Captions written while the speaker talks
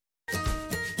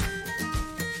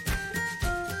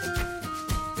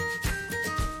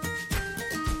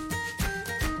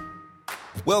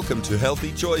Welcome to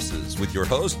Healthy Choices with your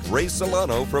host, Ray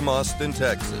Solano from Austin,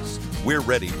 Texas. We're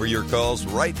ready for your calls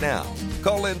right now.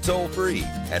 Call in toll-free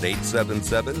at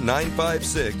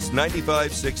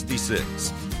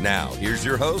 877-956-9566. Now, here's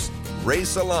your host, Ray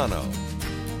Solano.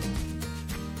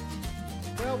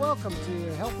 Well, welcome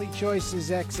to Healthy Choices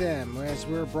XM, as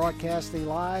we're broadcasting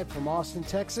live from Austin,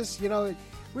 Texas. You know,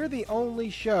 we're the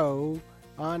only show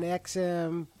on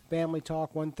XM Family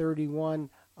Talk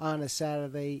 131 on a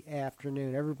Saturday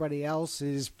afternoon. Everybody else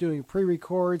is doing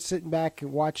pre-record, sitting back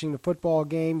and watching the football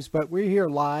games, but we're here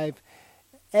live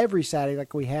every Saturday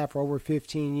like we have for over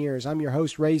 15 years. I'm your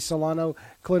host, Ray Solano,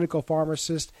 clinical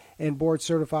pharmacist and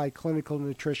board-certified clinical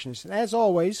nutritionist. And as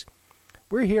always,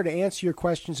 we're here to answer your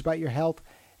questions about your health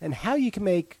and how you can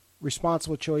make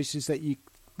responsible choices that you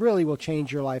really will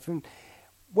change your life. And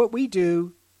what we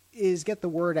do is get the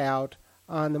word out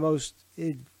on the most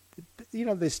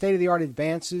the state-of-the-art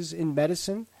advances in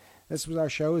medicine. That's what our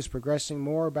show is, progressing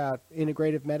more about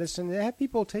integrative medicine. And have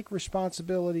people take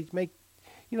responsibility to make,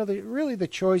 the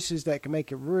choices that can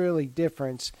make a really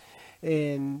difference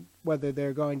in whether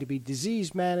they're going to be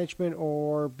disease management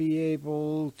or be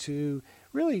able to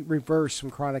really reverse some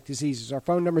chronic diseases. Our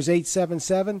phone number is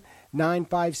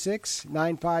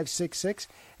 877-956-9566.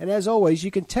 And as always, you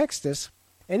can text us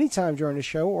anytime during the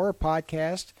show or a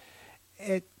podcast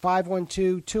at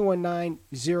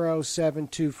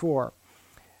 512-219-0724.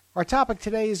 Our topic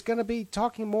today is going to be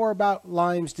talking more about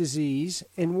Lyme's disease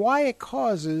and why it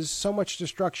causes so much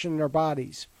destruction in our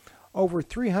bodies. Over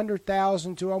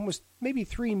 300,000 to almost maybe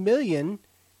 3 million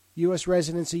U.S.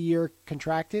 residents a year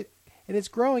contract it, and it's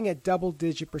growing at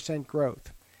double-digit %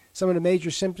 growth. Some of the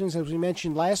major symptoms, as we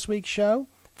mentioned last week's show,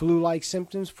 flu-like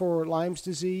symptoms for Lyme's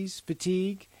disease,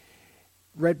 fatigue,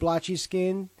 red blotchy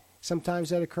skin. Sometimes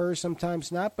that occurs,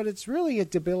 sometimes not, but it's really a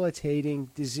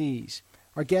debilitating disease.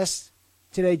 Our guest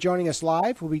today joining us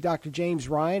live will be Dr. James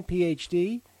Ryan,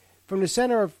 Ph.D., from the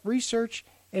Center of Research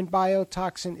and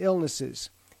Biotoxin Illnesses,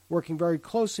 working very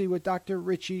closely with Dr.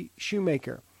 Richie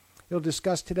Shoemaker. He'll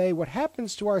discuss today what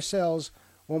happens to our cells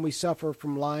when we suffer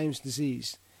from Lyme's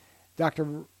disease.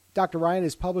 Dr. Ryan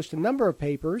has published a number of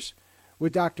papers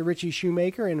with Dr. Richie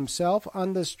Shoemaker and himself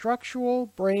on the structural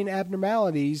brain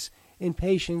abnormalities in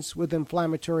patients with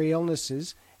inflammatory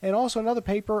illnesses, and also another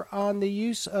paper on the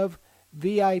use of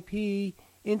VIP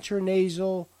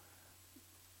intranasal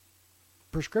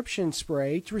prescription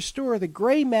spray to restore the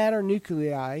gray matter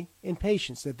nuclei in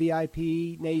patients. The VIP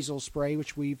nasal spray,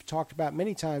 which we've talked about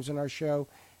many times on our show,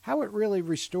 how it really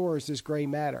restores this gray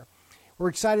matter. We're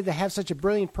excited to have such a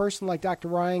brilliant person like Dr.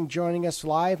 Ryan joining us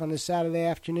live on this Saturday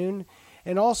afternoon.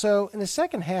 And also, in the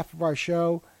second half of our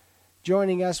show,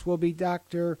 joining us will be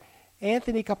Dr.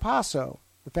 Anthony Capasso,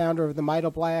 the founder of the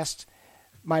Mitoblast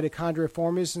mitochondria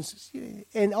formulas,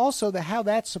 and also how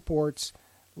that supports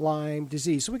Lyme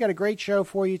disease. So we got a great show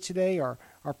for you today. Our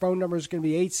phone number is going to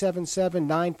be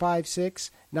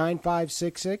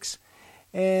 877-956-9566.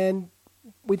 And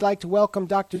we'd like to welcome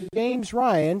Dr. James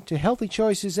Ryan to Healthy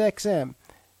Choices XM.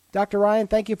 Dr. Ryan,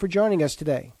 thank you for joining us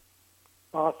today.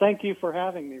 Thank you for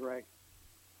having me, Ray.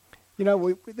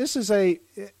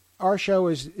 Our show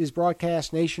is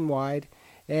broadcast nationwide,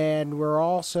 and we're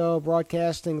also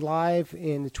broadcasting live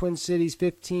in the Twin Cities,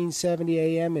 1570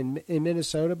 AM in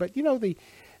Minnesota. But, the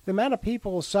amount of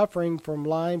people suffering from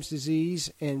Lyme's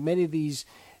disease and many of these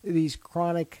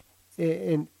chronic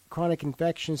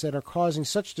infections that are causing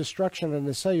such destruction on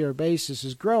a cellular basis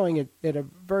is growing at a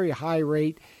very high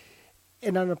rate.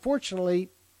 And unfortunately,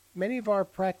 many of our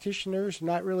practitioners are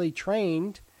not really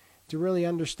trained to really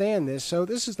understand this. So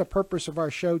this is the purpose of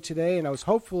our show today, and I was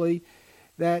hopefully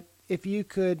that if you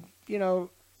could, we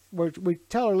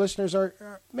tell our listeners,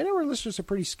 many of our listeners are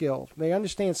pretty skilled. They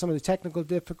understand some of the technical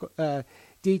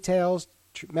details,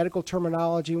 medical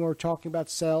terminology when we're talking about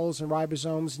cells and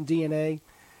ribosomes and DNA.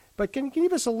 But can you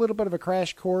give us a little bit of a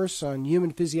crash course on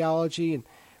human physiology and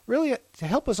really to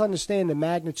help us understand the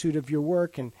magnitude of your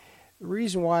work and the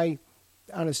reason why,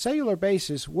 on a cellular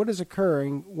basis, what is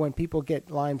occurring when people get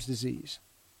Lyme's disease?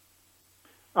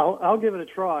 I'll give it a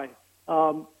try.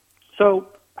 So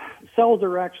cells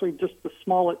are actually just the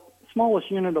smallest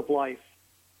unit of life.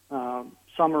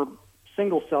 Some are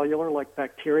single cellular, like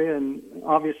bacteria, and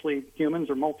obviously humans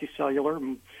are multicellular.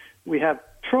 And we have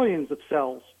trillions of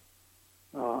cells.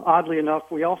 Oddly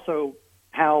enough, we also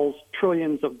house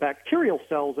trillions of bacterial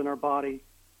cells in our body,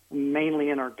 mainly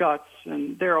in our guts,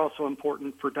 and they're also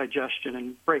important for digestion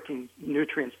and breaking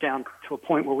nutrients down to a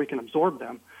point where we can absorb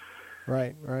them.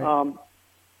 Right.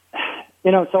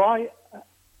 So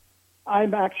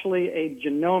I'm actually a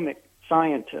genomic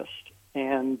scientist,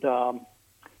 and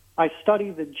I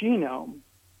study the genome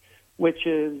which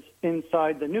is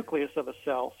inside the nucleus of a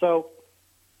cell. So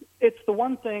it's the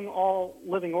one thing all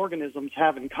living organisms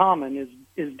have in common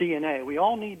is DNA. We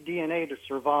all need DNA to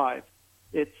survive.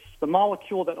 It's the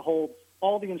molecule that holds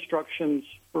all the instructions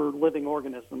for living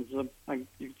organisms.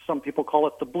 Some people call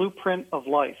it the blueprint of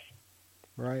life.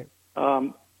 Right.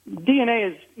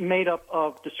 DNA is made up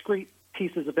of discrete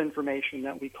pieces of information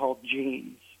that we call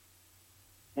genes.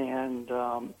 And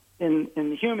in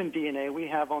the human DNA, we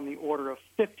have on the order of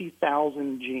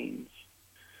 50,000 genes,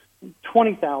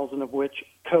 20,000 of which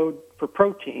code for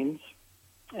proteins,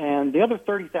 and the other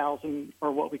 30,000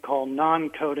 are what we call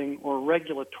non-coding or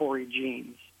regulatory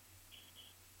genes.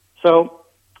 So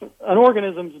an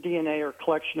organism's DNA or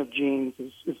collection of genes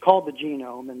is called the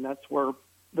genome, and that's where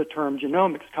the term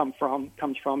genomics comes from,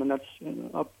 and that's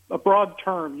a broad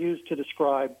term used to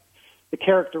describe the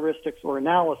characteristics or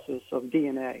analysis of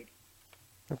DNA.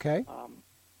 Okay.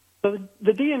 So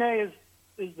the DNA is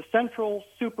the central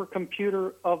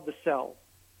supercomputer of the cell.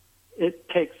 It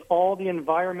takes all the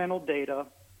environmental data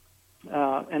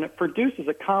and it produces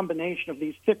a combination of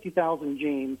these 50,000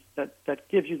 genes that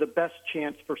gives you the best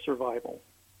chance for survival.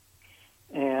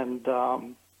 And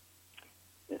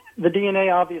the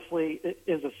DNA obviously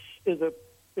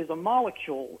is a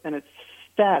molecule, and it's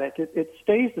static. It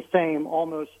stays the same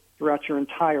almost throughout your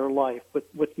entire life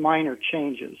with minor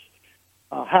changes.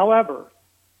 However,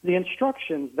 the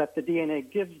instructions that the DNA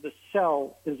gives the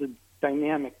cell is a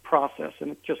dynamic process,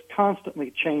 and it just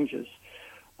constantly changes.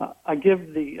 I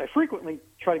frequently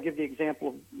try to give the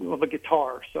example of a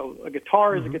guitar. So a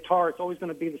guitar is a guitar; it's always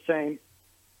going to be the same,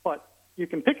 but you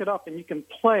can pick it up and you can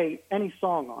play any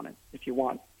song on it if you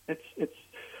want.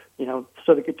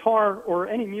 So the guitar or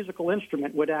any musical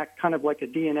instrument would act kind of like a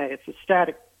DNA. It's a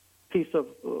static piece of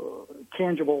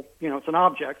tangible, it's an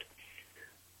object.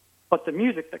 But the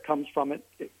music that comes from it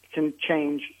can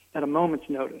change at a moment's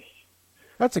notice.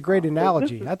 That's a great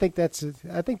analogy. I think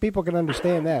people can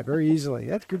understand that very easily.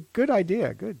 That's good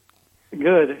idea. Good.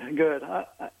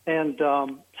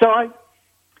 So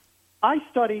I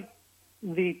study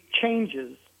the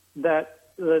changes that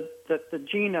the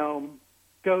genome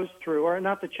goes through, or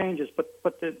not the changes,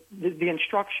 but the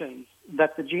instructions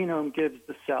that the genome gives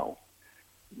the cell.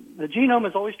 The genome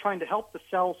is always trying to help the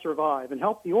cell survive and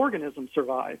help the organism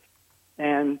survive.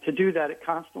 And to do that, it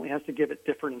constantly has to give it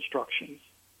different instructions.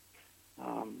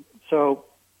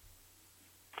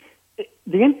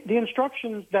 The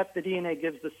instructions that the DNA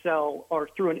gives the cell are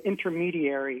through an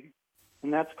intermediary,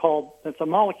 and that's a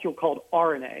molecule called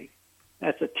RNA.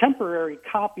 That's a temporary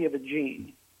copy of a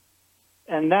gene.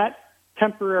 And that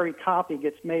temporary copy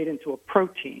gets made into a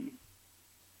protein.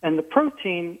 And the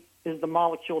protein is the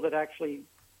molecule that actually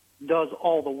does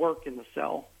all the work in the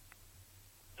cell.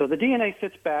 So the DNA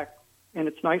sits back in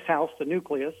its nice house, the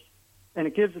nucleus, and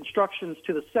it gives instructions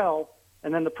to the cell,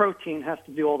 and then the protein has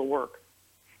to do all the work.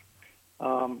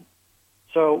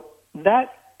 So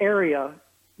that area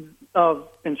of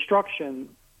instruction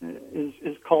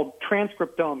is called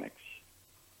transcriptomics.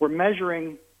 We're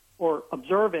measuring or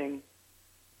observing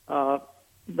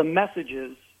the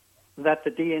messages that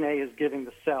the DNA is giving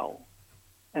the cell.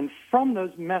 And from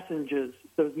those messages,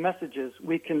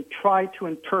 we can try to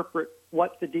interpret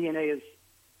what the DNA is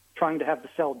trying to have the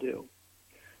cell do.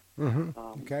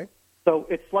 Okay. So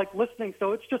it's like listening.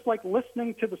 So it's just like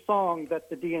listening to the song that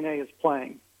the DNA is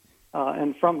playing,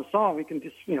 and from the song we can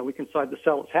we can decide the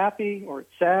cell is happy or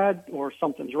it's sad or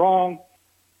something's wrong,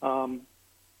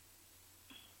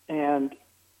 and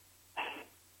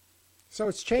so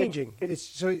it's changing.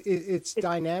 It's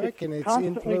dynamic and it's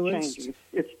influenced. Changing.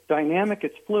 It's dynamic.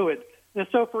 It's fluid. And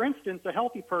so, for instance, a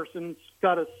healthy person's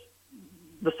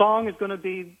the song is going to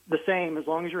be the same as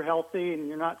long as you're healthy and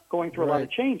you're not going through a lot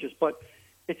of changes. But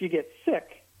if you get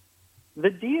sick, the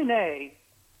DNA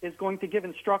is going to give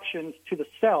instructions to the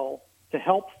cell to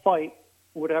help fight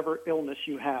whatever illness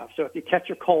you have. So if you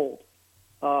catch a cold,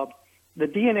 the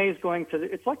DNA is going to,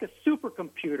 it's like a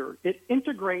supercomputer. It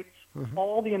integrates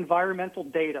all the environmental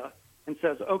data and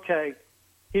says, okay,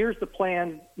 here's the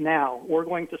plan now. We're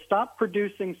going to stop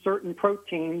producing certain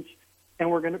proteins and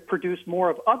we're going to produce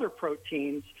more of other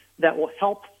proteins that will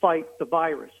help fight the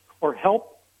virus or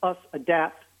help us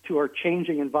adapt to our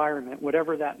changing environment,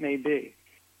 whatever that may be.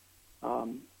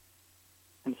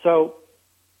 And so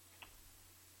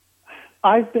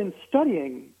I've been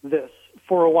studying this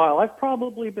for a while. I've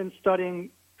probably been studying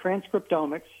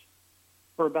transcriptomics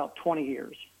for about 20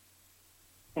 years.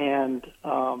 And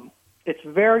it's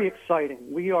very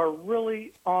exciting. We are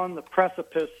really on the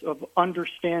precipice of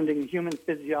understanding human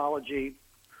physiology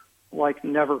like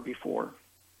never before.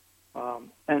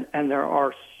 And there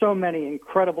are so many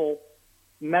incredible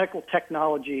medical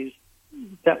technologies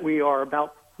that are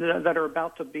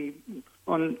about to be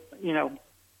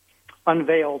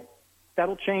unveiled,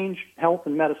 that'll change health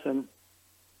and medicine,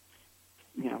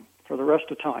 for the rest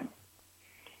of time.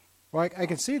 Well, I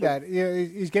can see that.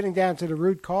 He's getting down to the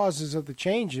root causes of the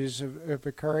changes of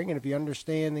occurring, and if you're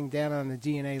understanding down on the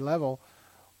DNA level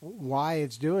why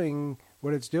it's doing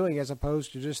what it's doing, as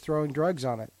opposed to just throwing drugs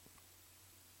on it.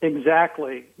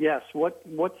 Exactly. Yes.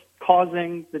 What's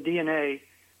causing the DNA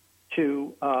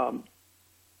to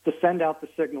send out the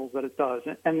signals that it does,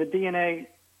 and the DNA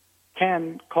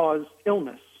can cause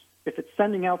illness. If it's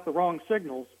sending out the wrong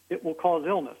signals, it will cause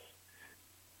illness.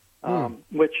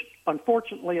 Which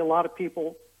unfortunately a lot of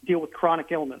people deal with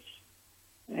chronic illness,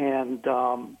 and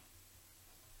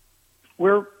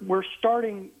we're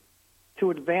starting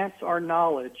to advance our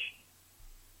knowledge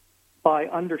by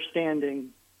understanding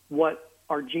what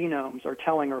our genomes are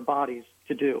telling our bodies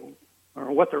to do,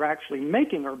 or what they're actually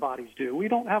making our bodies do. We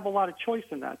don't have a lot of choice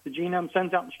in that. The genome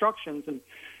sends out instructions, and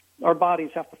our bodies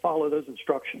have to follow those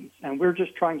instructions. And we're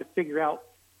just trying to figure out,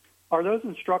 are those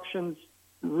instructions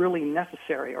really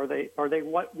necessary? Are they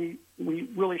what we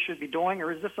really should be doing,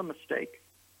 or is this a mistake?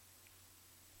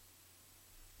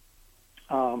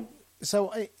 So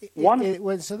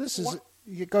this is.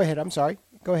 Go ahead. I'm sorry.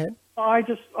 Go ahead. I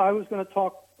was going to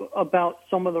talk about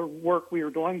some of the work we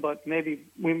were doing, but maybe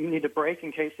we need a break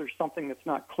in case there's something that's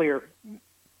not clear.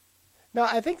 No,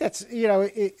 I think that's,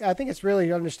 I think it's really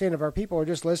to understand if our people are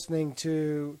just listening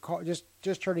to,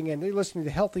 just turning in, they're listening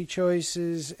to Healthy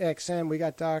Choices XM. We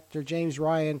got Dr. James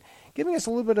Ryan giving us a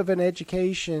little bit of an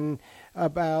education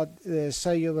about the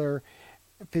cellular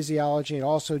physiology and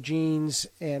also genes,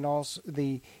 and also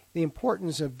the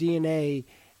importance of DNA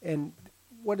and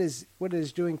what is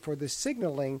doing for the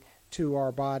signaling to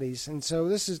our bodies. And so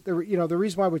this is the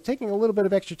reason why we're taking a little bit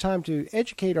of extra time to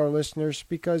educate our listeners,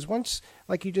 because once,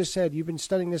 like you just said, you've been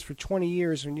studying this for 20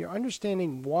 years and you're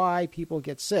understanding why people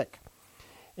get sick.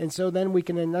 And so then we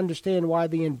can understand why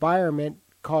the environment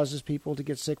causes people to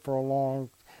get sick for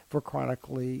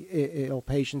chronically ill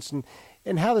patients,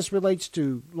 and how this relates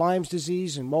to Lyme's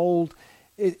disease and mold.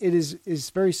 It is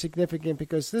very significant,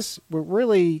 because we're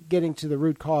really getting to the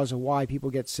root cause of why people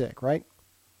get sick, right?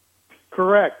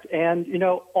 Correct. And,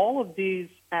 all of these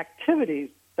activities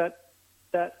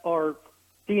that our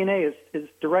DNA is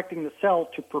directing the cell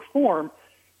to perform,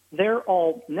 they're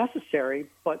all necessary,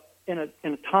 but in a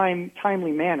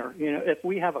timely manner. If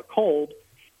we have a cold,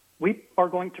 we are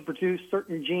going to produce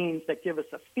certain genes that give us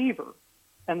a fever.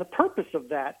 And the purpose of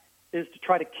that is to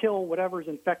try to kill whatever's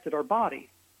infected our body.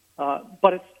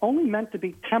 But it's only meant to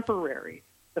be temporary.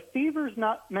 The fever is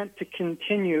not meant to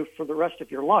continue for the rest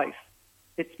of your life.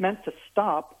 It's meant to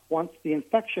stop once the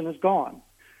infection is gone.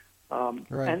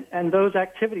 Right. And those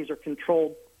activities are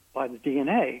controlled by the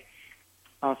DNA.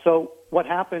 So what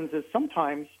happens is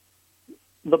sometimes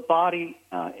the body,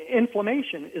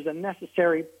 inflammation is a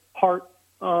necessary part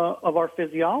of our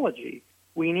physiology.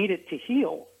 We need it to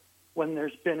heal when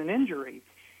there's been an injury.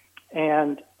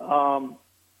 And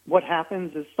what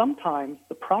happens is sometimes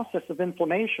the process of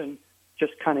inflammation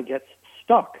just kind of gets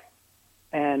stuck.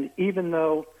 And even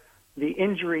though the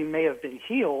injury may have been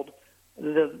healed,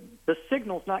 the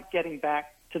signal's not getting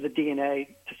back to the DNA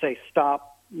to say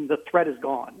stop, the threat is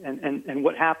gone. And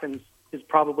what happens is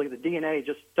probably the DNA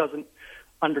just doesn't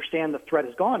understand the threat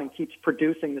is gone and keeps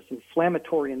producing this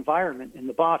inflammatory environment in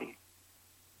the body.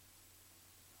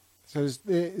 So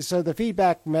the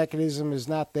feedback mechanism is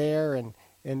not there, and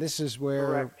this is where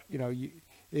Correct.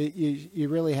 You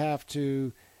really have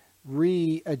to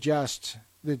readjust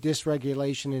the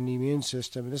dysregulation in the immune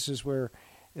system. This is where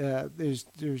there's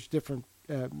different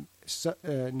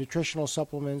nutritional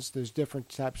supplements, there's different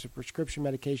types of prescription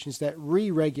medications that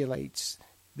re-regulates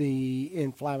the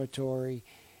inflammatory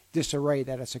disarray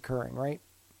that is occurring, right?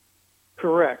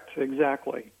 Correct,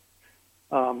 exactly.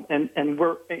 And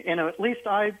we're, at least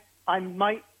I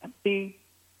might be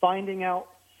finding out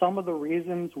some of the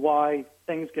reasons why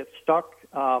things get stuck.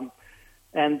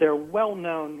 And they're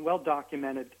well-known,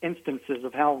 well-documented instances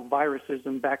of how viruses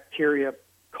and bacteria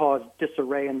cause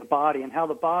disarray in the body and how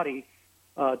the body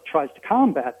tries to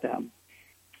combat them.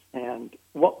 And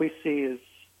what we see is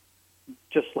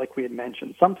just like we had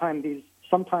mentioned. Sometimes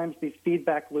these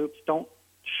feedback loops don't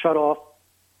shut off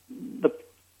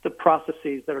the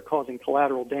processes that are causing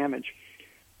collateral damage.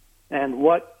 And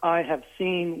what I have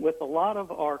seen with a lot of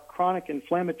our chronic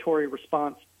inflammatory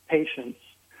response patients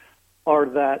are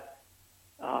that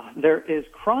there is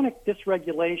chronic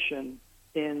dysregulation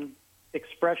in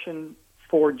expression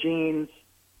for genes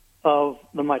of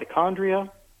the mitochondria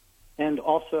and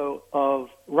also of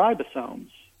ribosomes.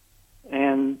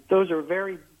 And those are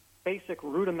very basic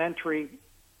rudimentary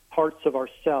parts of our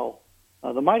cell.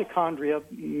 The mitochondria,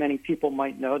 many people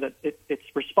might know that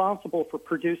it's responsible for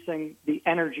producing the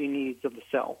energy needs of the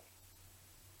cell.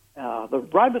 The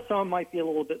ribosome might be a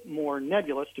little bit more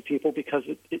nebulous to people because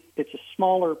it's a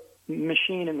smaller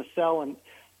machine in the cell, and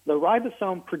the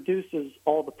ribosome produces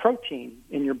all the protein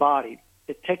in your body.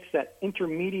 It takes that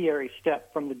intermediary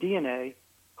step from the DNA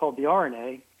called the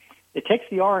RNA. It takes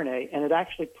the RNA and it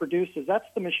actually produces, that's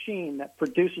the machine that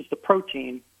produces the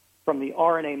protein from the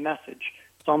RNA message.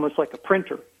 It's almost like a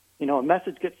printer. You know, a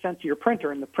message gets sent to your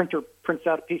printer and the printer prints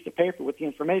out a piece of paper with the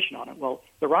information on it. Well,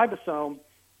 the ribosome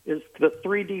is the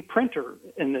 3D printer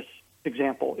in this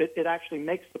example. It actually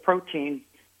makes the protein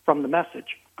from the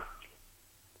message.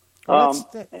 And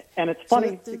it's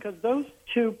funny because those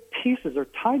two pieces are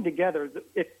tied together.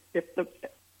 If the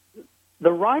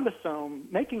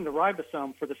ribosome, making the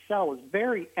ribosome for the cell is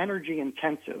very energy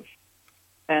intensive,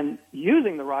 and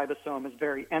using the ribosome is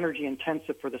very energy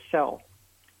intensive for the cell.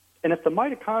 And if the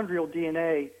mitochondrial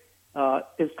DNA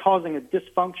is causing a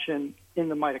dysfunction in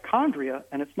the mitochondria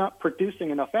and it's not producing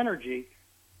enough energy,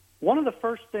 one of the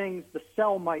first things the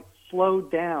cell might slow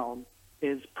down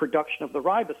is production of the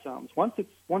ribosomes. Once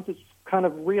it's kind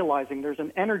of realizing there's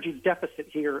an energy deficit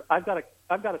here, I've got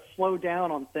to slow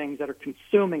down on things that are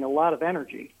consuming a lot of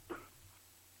energy.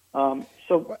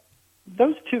 So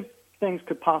those two things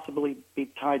could possibly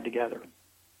be tied together.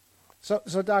 So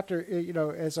Doctor, you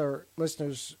know, as our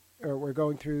listeners we're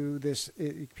going through this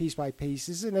piece by piece,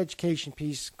 this is an education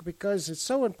piece because it's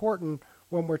so important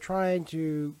when we're trying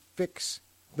to fix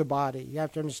the body. You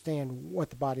have to understand what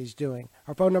the body's doing.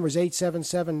 Our phone number is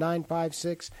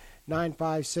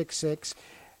 877-956-9566.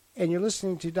 And you're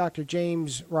listening to Dr.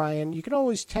 James Ryan. You can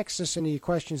always text us any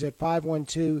questions at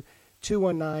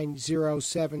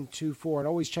 512-219-0724. And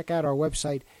always check out our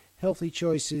website,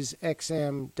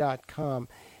 healthychoicesxm.com.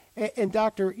 And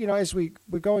Doctor, you know, as we're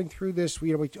going through this,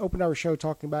 we opened our show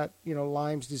talking about, you know,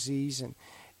 Lyme's disease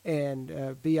and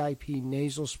VIP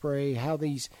nasal spray, how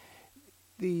these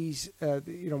you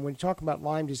know, when you talk about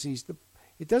Lyme disease,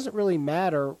 it doesn't really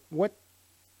matter what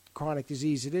chronic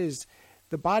disease it is.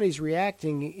 The body's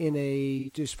reacting in a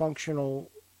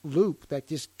dysfunctional loop that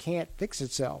just can't fix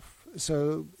itself.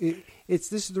 So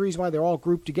this is the reason why they're all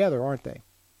grouped together, aren't they?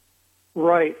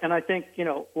 Right. And I think, you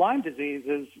know, Lyme disease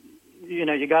is, you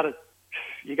know, you got to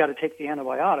take the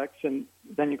antibiotics and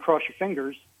then you cross your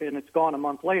fingers and it's gone a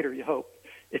month later, you hope.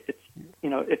 If it's, you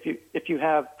know, if you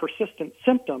have persistent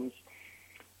symptoms,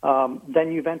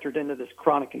 then you've entered into this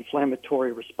chronic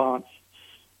inflammatory response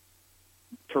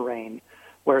terrain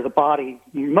where the body,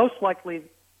 most likely,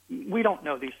 we don't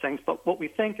know these things, but what we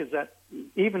think is that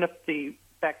even if the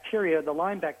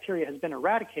Lyme bacteria has been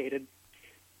eradicated,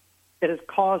 it has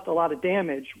caused a lot of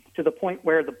damage to the point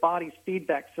where the body's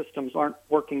feedback systems aren't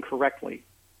working correctly.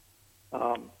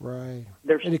 Right.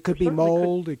 And it could be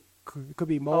mold. It could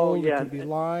be mold. Yeah. It could be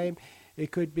Lyme. It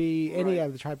could be any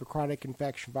other type of chronic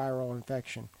infection, viral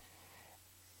infection.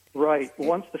 Right.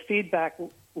 Once the feedback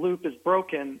loop is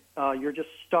broken, you're just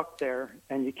stuck there,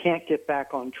 and you can't get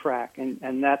back on track.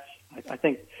 And that's, I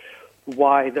think,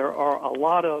 why there are a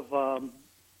lot of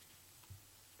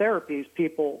therapies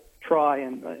people try.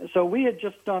 And so we had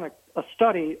just done a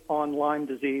study on Lyme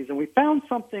disease, and we found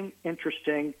something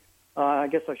interesting.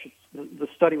 The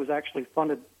study was actually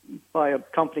funded by a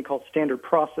company called Standard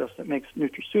Process that makes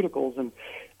nutraceuticals, and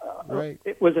right.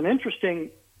 It was an interesting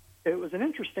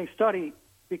study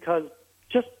because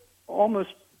just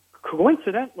almost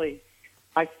coincidentally,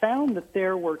 I found that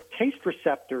there were taste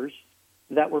receptors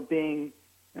that were being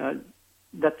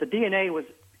that the DNA was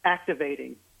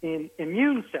activating in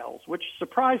immune cells, which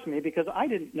surprised me because I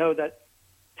didn't know that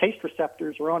taste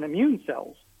receptors were on immune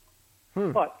cells.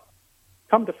 But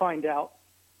come to find out,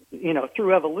 you know,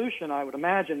 through evolution, I would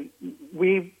imagine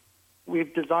we've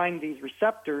designed these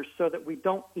receptors so that we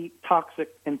don't eat toxic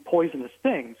and poisonous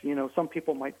things. You know, some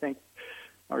people might think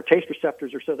our taste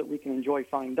receptors are so that we can enjoy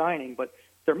fine dining, but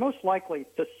they're most likely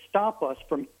to stop us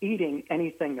from eating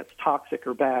anything that's toxic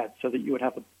or bad so that you would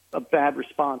have a bad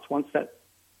response once that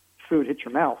food hits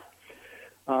your mouth.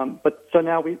 But so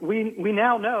now we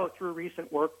now know through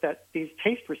recent work that these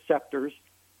taste receptors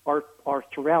are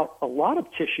throughout a lot of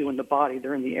tissue in the body.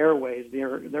 They're in the airways,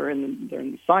 they're in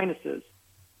the sinuses,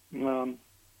 and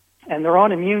they're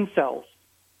on immune cells.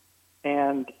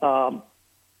 And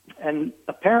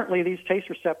apparently these taste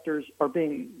receptors are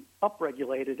being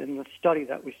upregulated in the study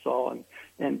that we saw,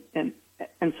 and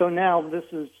so now this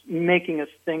is making us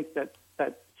think that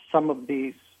some of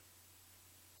these,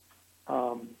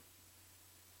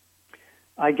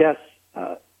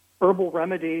 herbal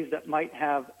remedies that might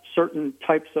have certain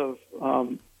types of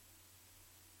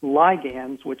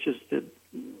ligands, which is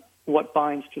what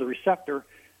binds to the receptor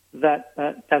that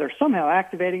are somehow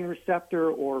activating the receptor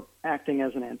or acting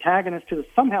as an antagonist to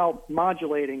somehow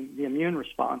modulating the immune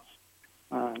response.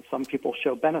 Some people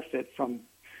show benefit from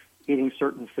eating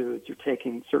certain foods or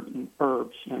taking certain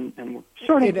herbs, and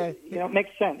sort of, it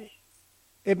makes sense.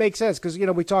 It makes sense because,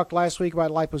 we talked last week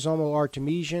about liposomal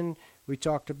artemisinin. We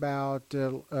talked about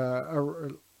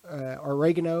oregano,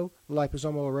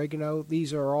 liposomal oregano.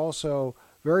 These are also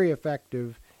very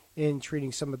effective in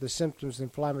treating some of the symptoms,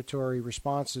 inflammatory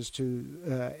responses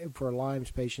for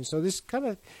Lyme's patients. So this kind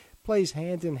of plays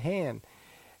hand in hand.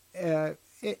 And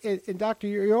Doctor,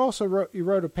 you also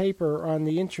wrote a paper on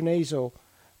the intranasal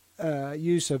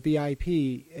use of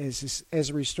VIP as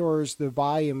it restores the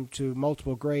volume to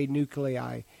multiple grade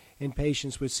nuclei in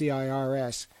patients with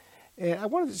CIRS. And I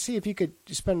wanted to see if you could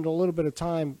spend a little bit of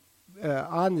time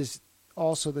on this,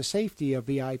 also the safety of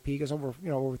VIP, because over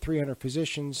 300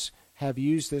 physicians have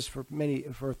used this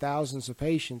for thousands of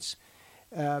patients.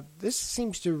 This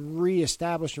seems to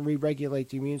reestablish and re-regulate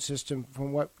the immune system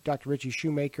from what Dr. Richie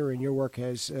Shoemaker and your work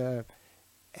has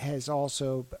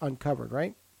also uncovered,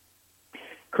 right?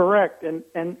 Correct,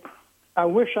 and I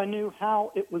wish I knew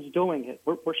how it was doing it.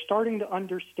 We're starting to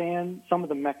understand some of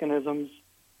the mechanisms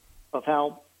of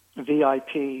how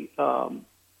VIP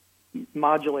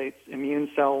modulates immune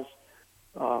cells,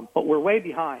 but we're way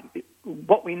behind.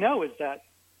 What we know is that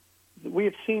we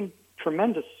have seen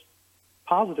tremendous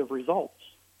positive results.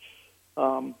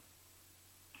 Some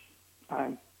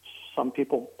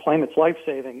people claim it's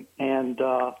life-saving, and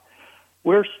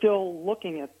we're still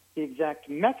looking at the exact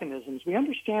mechanisms. We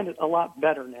understand it a lot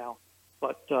better now,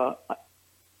 but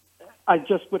I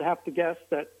just would have to guess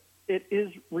that it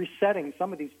is resetting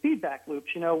some of these feedback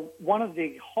loops. One of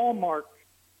the hallmark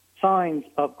signs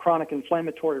of chronic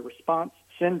inflammatory response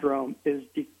syndrome is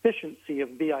deficiency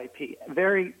of VIP,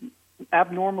 very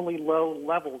abnormally low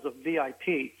levels of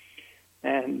VIP.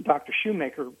 And Dr.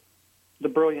 Shoemaker, the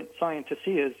brilliant scientist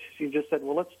he is, he just said,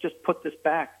 well, let's just put this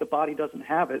back. The body doesn't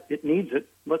have it. It needs it.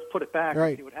 Let's put it back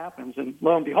and see what happens. And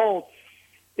lo and behold,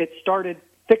 it started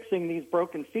fixing these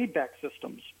broken feedback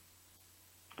systems.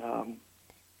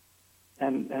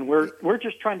 And we're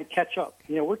just trying to catch up.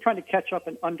 We're trying to catch up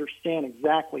and understand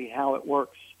exactly how it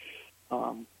works.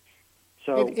 And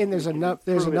there's a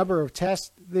number of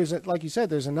tests. Like you said,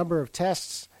 there's a number of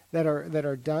tests that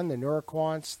are done. The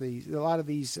neuroquants, a lot of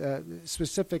these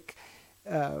specific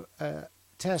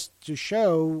tests to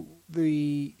show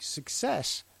the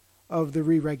success of the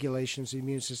re-regulations of the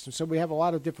immune system. So we have a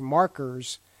lot of different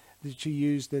markers that you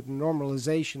use that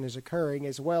normalization is occurring,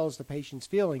 as well as the patient's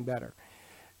feeling better.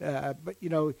 But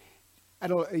you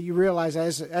realize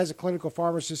as a clinical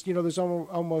pharmacist, there's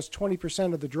almost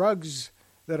 20% of the drugs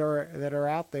that are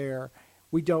out there,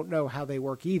 we don't know how they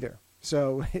work either.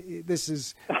 So this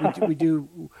is we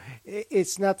do.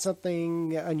 It's not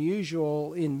something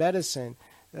unusual in medicine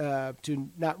to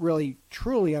not really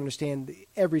truly understand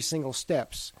every single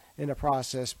steps in a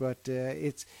process. But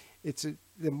the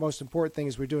most important thing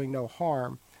is we're doing no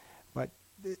harm. But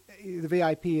the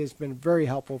VIP has been very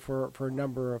helpful for a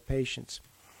number of patients.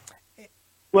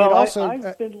 Well,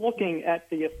 I've been looking at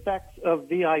the effects of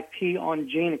VIP on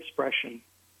gene expression,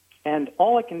 and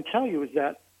all I can tell you is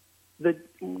that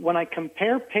when I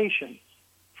compare patients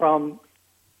from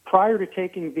prior to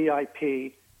taking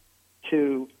VIP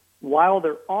to while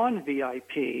they're on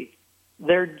VIP,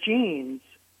 their genes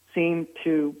seem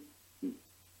to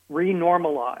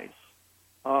renormalize.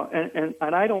 And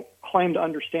I don't claim to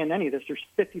understand any of this. There's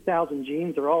 50,000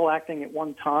 genes. They're all acting at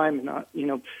one time, and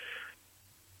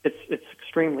it's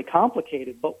extremely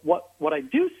complicated. But what I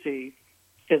do see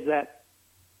is that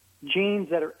genes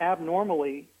that are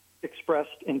abnormally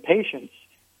expressed in patients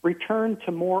return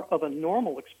to more of a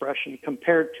normal expression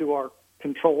compared to our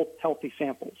controlled healthy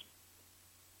samples.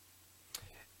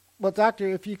 Well, Doctor,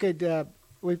 if you could,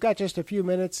 we've got just a few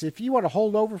minutes. If you want to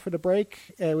hold over for the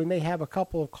break, we may have a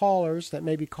couple of callers that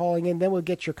may be calling in. Then we'll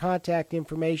get your contact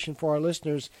information for our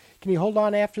listeners. Can you hold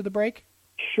on after the break?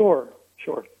 Sure.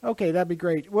 Okay, that'd be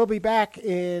great. We'll be back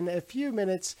in a few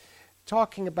minutes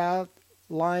talking about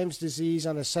Lyme's disease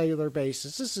on a cellular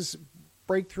basis. This is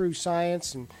breakthrough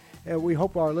science, and we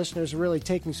hope our listeners are really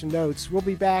taking some notes. We'll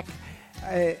be back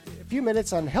a few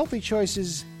minutes on Healthy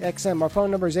Choices XM. Our phone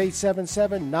number is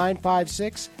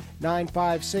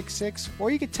 877-956-9566, or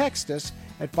you can text us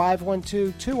at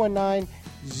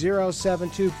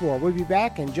 512-219-0724. We'll be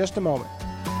back in just a moment.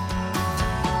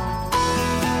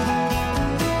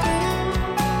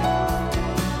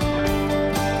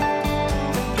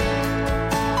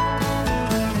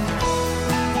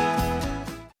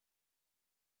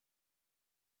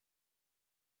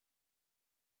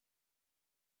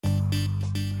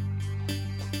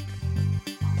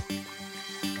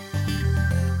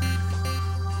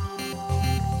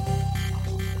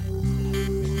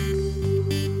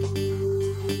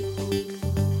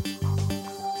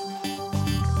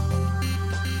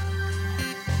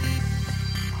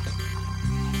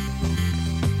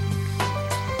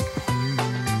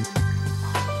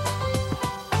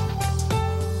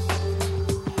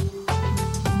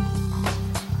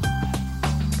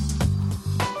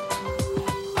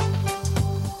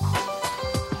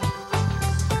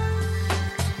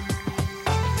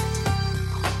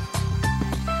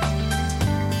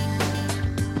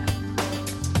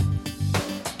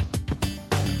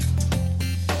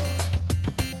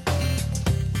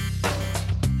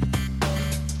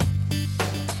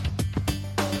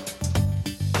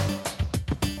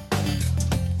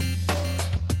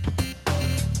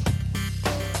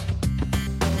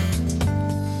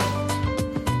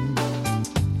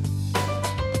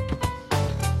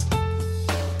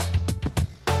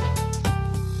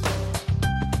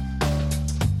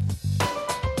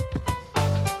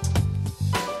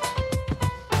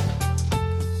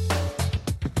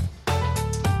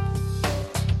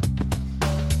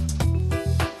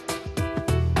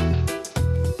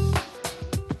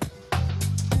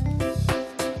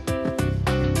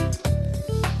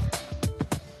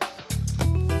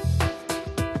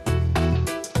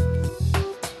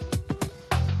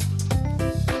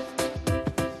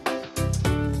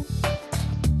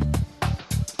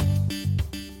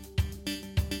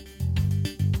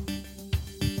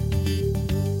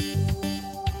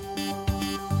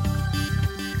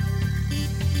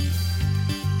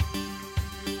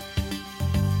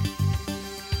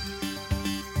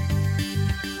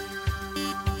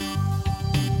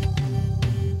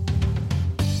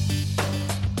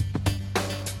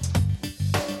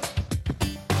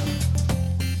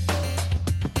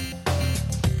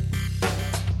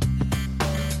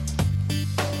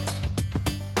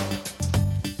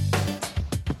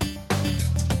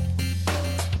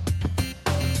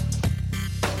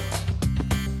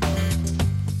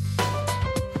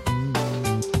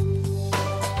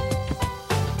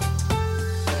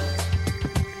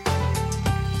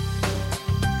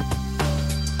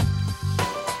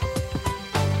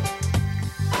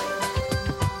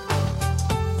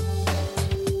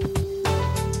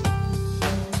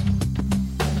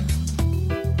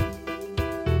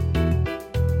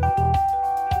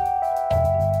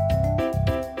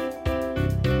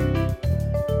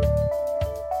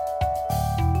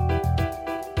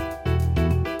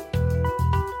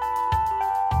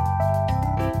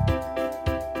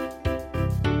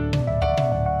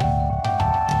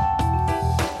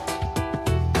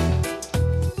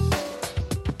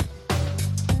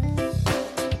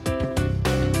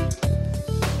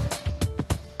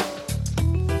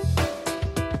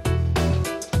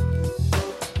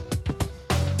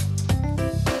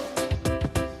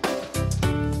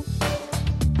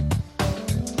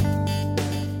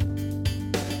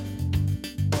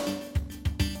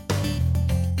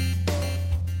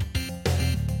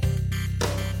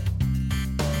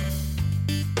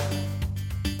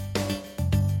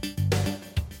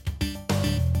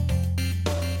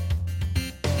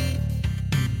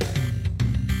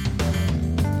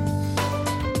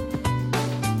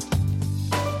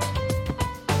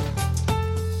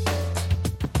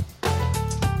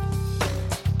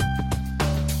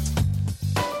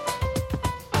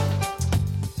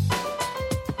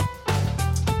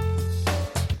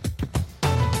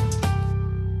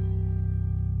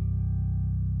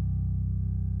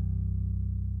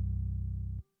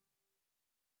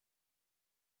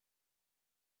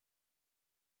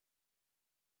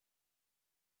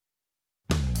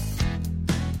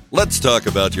 Let's talk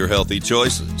about your healthy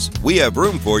choices. We have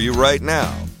room for you right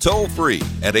now. Toll free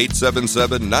at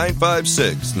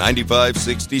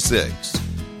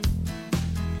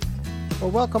 877-956-9566.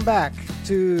 Well, welcome back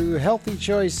to Healthy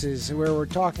Choices, where we're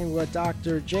talking with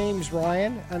Dr. James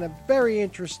Ryan on a very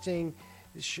interesting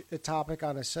topic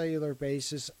on a cellular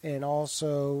basis, and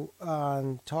also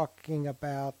on talking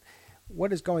about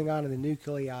what is going on in the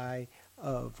nuclei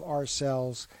of our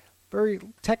cells. Very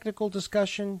technical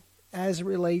discussion as it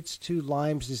relates to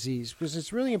Lyme's disease, because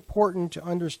it's really important to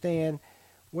understand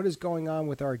what is going on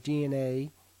with our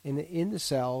DNA in the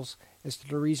cells as to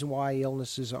the reason why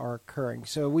illnesses are occurring.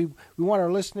 So we want our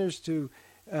listeners to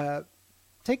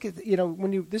take it,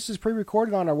 this is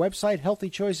pre-recorded on our website, Healthy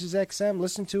Choices XM,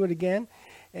 listen to it again.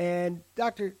 And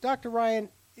Dr. Ryan,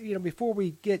 before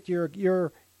we get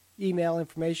your email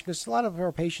information, because a lot of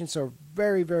our patients are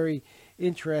very, very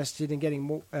interested in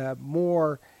getting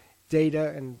more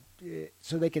data, and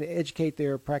so they can educate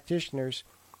their practitioners.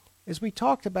 As we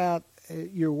talked about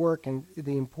your work and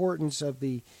the importance of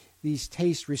these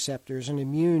taste receptors and the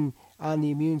immune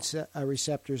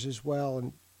receptors as well,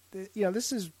 and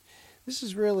this is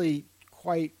really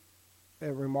quite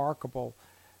remarkable.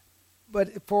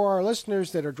 But for our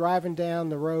listeners that are driving down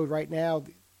the road right now,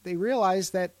 they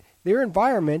realize that their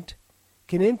environment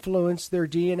can influence their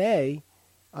DNA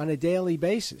on a daily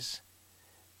basis.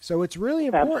 So it's really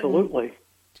important Absolutely.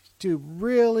 to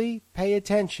really pay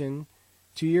attention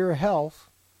to your health,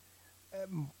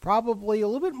 probably a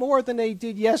little bit more than they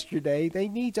did yesterday. They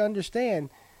need to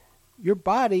understand your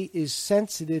body is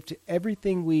sensitive to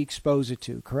everything we expose it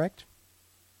to, correct?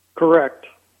 Correct.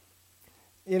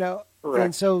 Correct.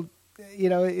 And so,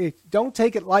 don't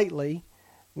take it lightly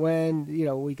when,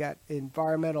 we got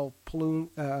environmental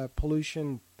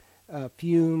pollution,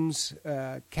 fumes,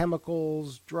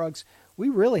 chemicals, drugs. We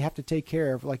really have to take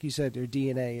care of, like you said, their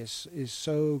DNA is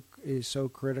so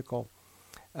critical.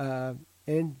 And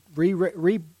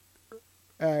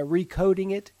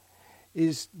recoding it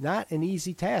is not an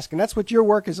easy task. And that's what your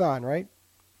work is on, right?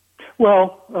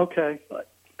 Well, okay.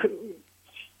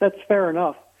 That's fair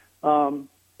enough.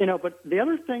 But the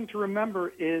other thing to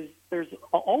remember is there's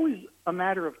always a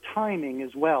matter of timing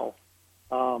as well.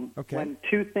 Okay. When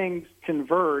two things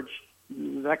converge,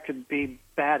 that could be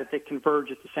bad if they converge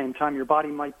at the same time. Your body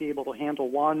might be able to handle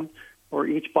one or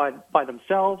each by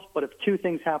themselves, but if two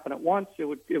things happen at once, it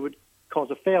would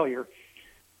cause a failure.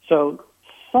 So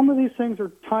some of these things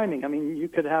are timing. I mean, you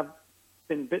could have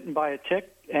been bitten by a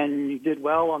tick and you did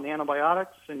well on the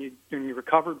antibiotics and you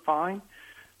recovered fine.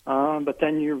 But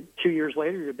then 2 years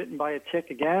later, you're bitten by a tick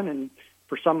again, and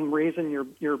for some reason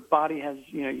your body has,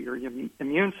 your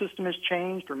immune system has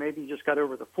changed, or maybe you just got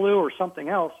over the flu or something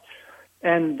else,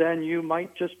 and then you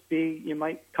might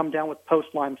come down with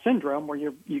post-Lyme syndrome where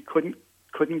you couldn't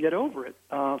get over it.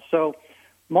 So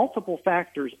multiple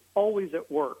factors always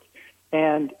at work,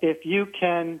 and if you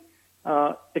can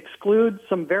exclude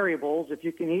some variables, if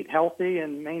you can eat healthy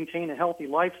and maintain a healthy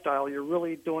lifestyle, you're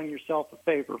really doing yourself a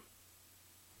favor.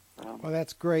 Well,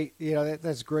 that's great.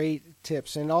 That's great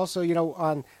tips. And also,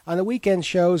 on the weekend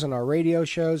shows, on our radio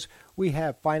shows, we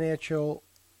have financial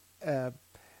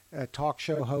talk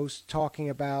show hosts talking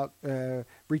about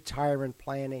retirement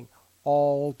planning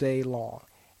all day long.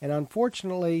 And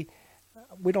unfortunately,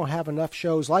 we don't have enough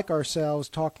shows like ourselves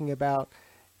talking about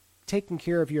taking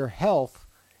care of your health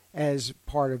as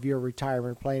part of your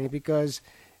retirement planning, because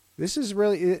this is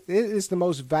really, it is the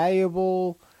most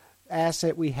valuable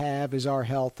asset we have is our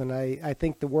health. And I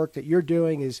think the work that you're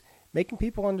doing is making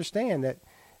people understand that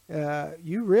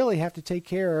you really have to take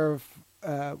care of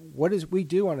what is we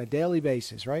do on a daily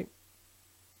basis, right?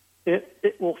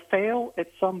 It will fail at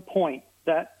some point.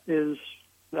 That is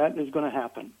going to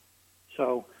happen.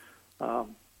 So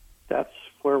that's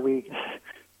where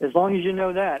as long as you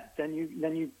know that, then you're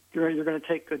going to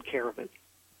take good care of it.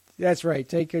 That's right.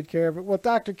 Take good care of it. Well,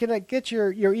 Doctor, can I get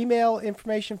your email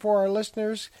information for our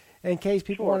listeners in case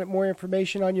people wanted more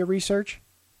information on your research?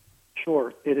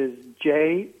 Sure. It is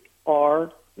JRYAN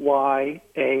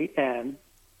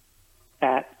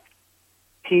at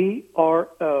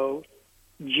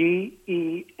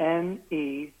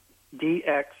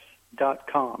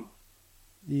PROGENEDX.com.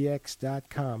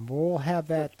 DX.com. We'll have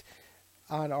that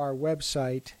on our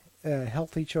website,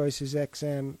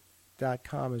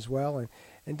 healthychoicesxm.com as well.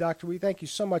 And Doctor, we thank you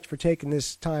so much for taking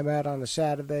this time out on a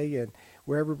Saturday, and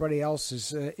where everybody else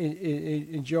is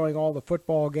enjoying all the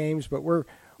football games, but we're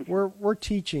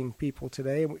teaching people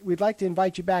today. And we'd like to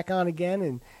invite you back on again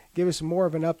and give us more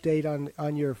of an update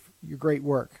on your great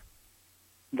work.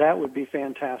 That would be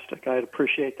fantastic. I'd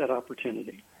appreciate that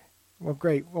opportunity. Well,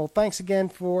 great. Well, thanks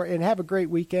again and have a great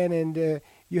weekend, and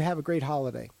you have a great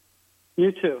holiday.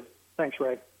 You too. Thanks,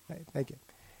 Ray. Thank you.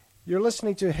 You're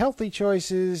listening to Healthy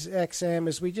Choices XM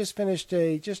as we just finished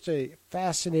a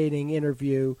fascinating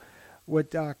interview with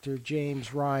Dr.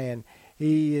 James Ryan.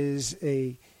 He is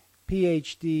a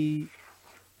PhD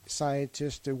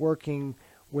scientist working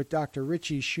with Dr.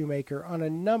 Richie Shoemaker on a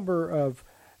number of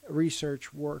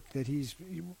research work that he's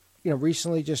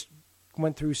recently just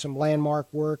went through some landmark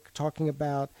work talking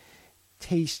about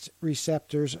taste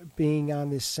receptors being on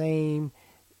the same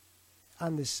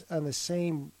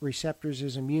receptors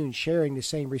as immune, sharing the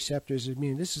same receptors as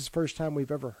immune. This is the first time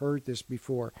we've ever heard this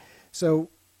before.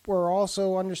 So we're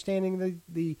also understanding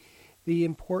the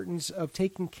importance of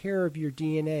taking care of your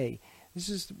DNA. This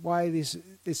is why this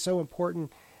is so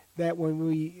important that when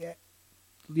we,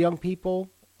 young people,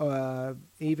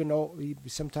 even old,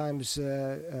 sometimes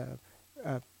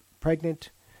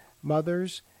pregnant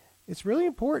mothers, it's really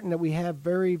important that we have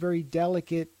very, very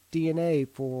delicate DNA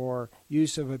for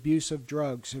use of abusive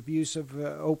drugs, abuse of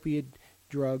opiate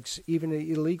drugs, even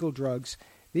illegal drugs.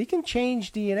 They can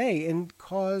change DNA and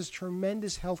cause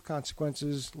tremendous health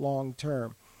consequences long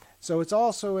term. So it's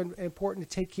also important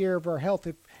to take care of our health.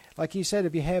 If, like you said,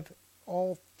 if you have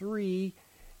all three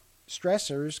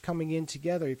stressors coming in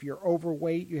together, if you're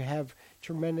overweight, you have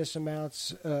tremendous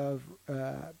amounts of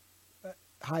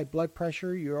high blood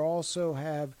pressure, you also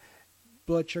have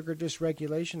blood sugar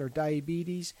dysregulation or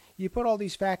diabetes. You put all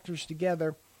these factors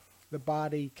together, the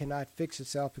body cannot fix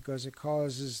itself because it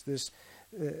causes this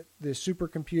the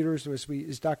supercomputers,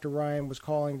 as Dr. Ryan was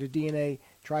calling, the DNA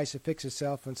tries to fix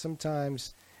itself, and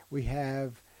sometimes we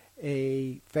have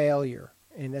a failure,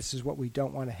 and this is what we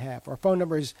don't want to have. Our phone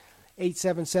number is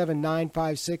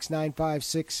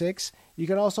 877-956-9566. You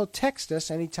can also text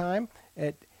us anytime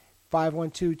at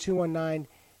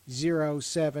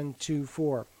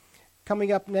 512-219-0724.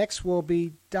 Coming up next will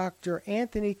be Dr.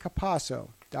 Anthony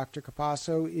Capasso. Dr.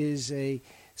 Capasso is a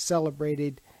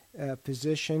celebrated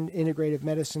physician, integrative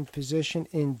medicine physician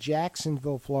in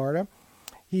Jacksonville, Florida.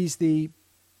 He's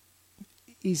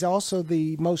also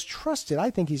the most trusted, I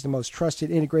think he's the most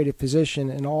trusted integrative physician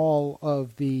in all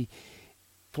of the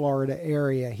Florida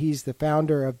area. He's the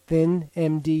founder of Thin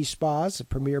MD Spas, a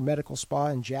premier medical spa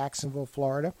in Jacksonville,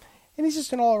 Florida. And he's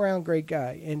just an all-around great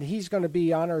guy. And he's going to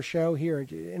be on our show here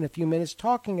in a few minutes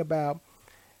talking about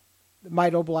the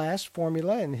MitoBlast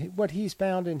formula and what he's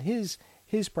found in his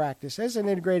practice. As an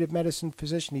integrative medicine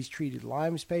physician, he's treated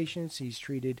Lyme's patients, he's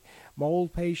treated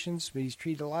mold patients, he's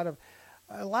treated a lot of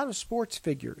sports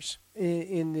figures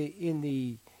in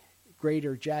the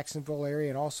greater Jacksonville area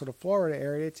and also the Florida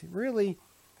area to really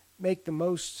make the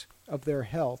most of their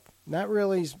health. Not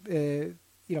really,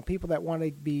 people that want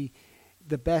to be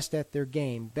the best at their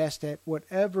game, best at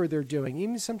whatever they're doing.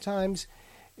 Even sometimes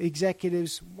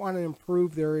executives want to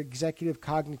improve their executive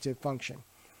cognitive function.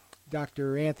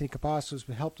 Dr. Anthony Capasso has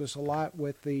helped us a lot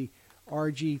with the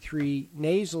RG3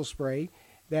 nasal spray.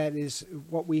 That is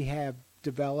what we have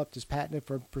developed, is patented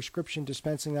for prescription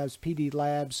dispensing. Labs. PD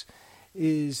Labs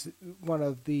is one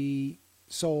of the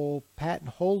sole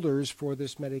patent holders for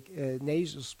this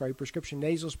nasal spray, prescription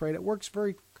nasal spray, that works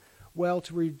very well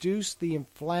to reduce the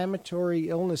inflammatory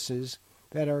illnesses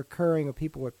that are occurring with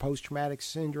people with post-traumatic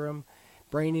syndrome,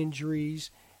 brain injuries,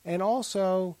 and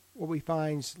also what we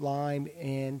find is Lyme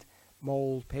and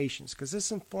mold patients. Because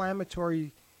this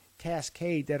inflammatory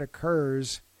cascade that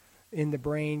occurs in the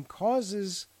brain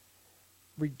causes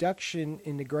reduction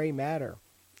in the gray matter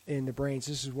in the brains.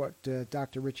 This is what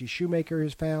Dr. Richie Shoemaker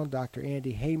has found, Dr.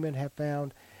 Andy Heyman have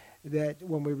found, that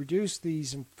when we reduce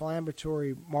these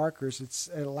inflammatory markers,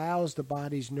 it allows the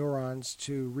body's neurons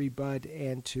to rebud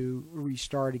and to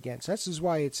restart again. So this is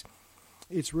why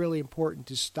it's really important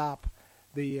to stop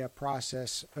the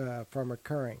process from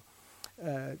occurring.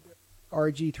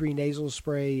 RG3 nasal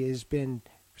spray has been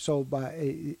sold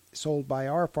by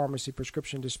our pharmacy,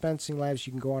 Prescription Dispensing Labs.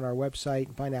 You can go on our website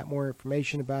and find out more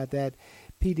information about that,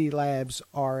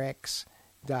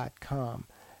 pdlabsrx.com.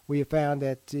 We have found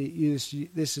that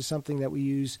this is something that we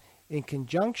use in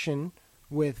conjunction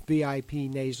with VIP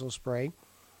nasal spray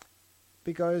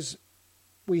because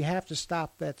we have to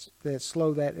stop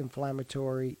slow that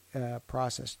inflammatory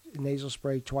process. Nasal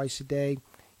spray twice a day.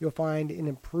 You'll find an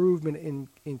improvement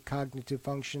in cognitive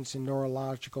functions and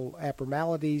neurological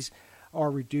abnormalities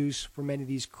are reduced for many of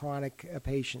these chronic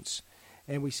patients.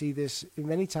 And we see this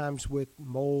many times with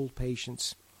mold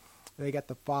patients. They got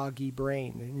the foggy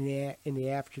brain. In the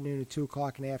afternoon, at 2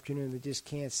 o'clock in the afternoon, they just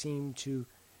can't seem to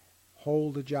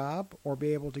hold a job or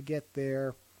be able to get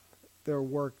their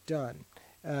work done.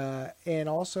 And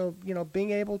also,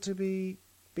 being able to be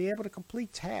able to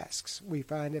complete tasks. We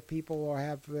find that people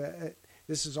have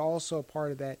this is also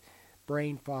part of that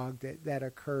brain fog that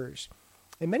occurs.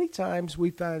 And many times we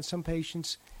found some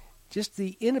patients just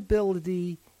the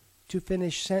inability to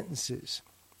finish sentences,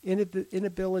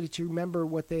 inability to remember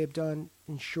what they have done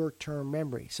in short-term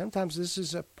memory. Sometimes this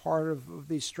is a part of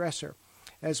the stressor.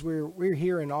 As we're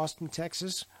here in Austin,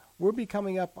 Texas, we'll be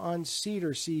coming up on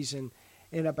cedar season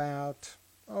in about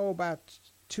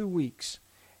 2 weeks.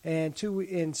 And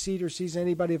in cedar season,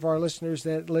 anybody of our listeners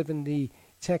that live in the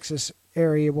Texas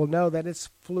area will know that it's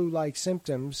flu-like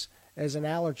symptoms as an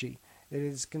allergy. It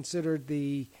is considered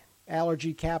the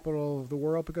allergy capital of the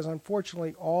world because,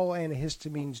 unfortunately, all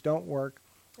antihistamines don't work.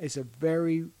 It's a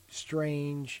very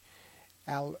strange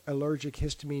allergic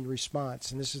histamine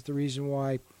response, and this is the reason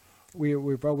why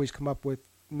we've always come up with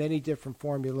many different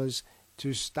formulas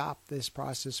to stop this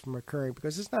process from occurring,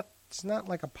 because it's not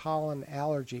like a pollen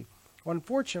allergy. Well,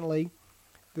 unfortunately,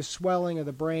 the swelling of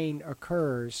the brain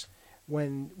occurs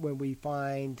when we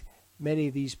find many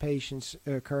of these patients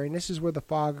occurring. This is where the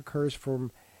fog occurs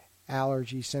from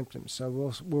allergy symptoms.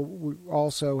 So we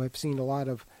also have seen a lot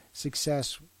of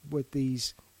success with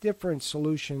these different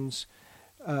solutions,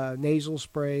 nasal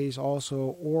sprays,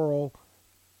 also oral.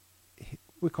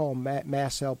 We call them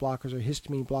mast cell blockers or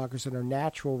histamine blockers that are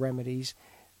natural remedies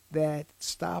that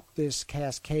stop this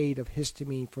cascade of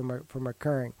histamine from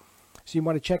occurring. So you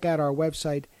want to check out our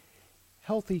website,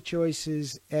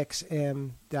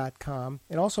 healthychoicesxm.com,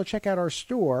 and also check out our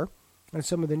store and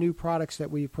some of the new products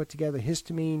that we put together.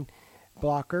 Histamine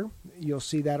blocker, you'll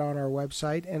see that on our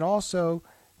website, and also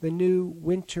the new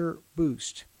Winter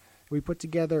Boost. We put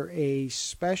together a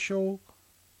special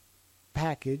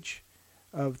package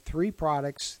of 3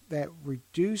 products that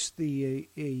reduce the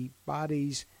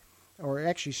body's, or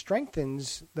actually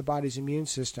strengthens the body's immune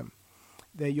system.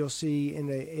 That you'll see in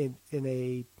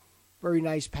a very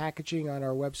nice packaging on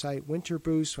our website, Winter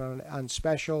Boost on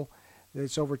special.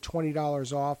 It's over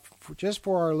 $20 off just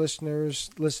for our listeners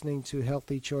listening to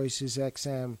Healthy Choices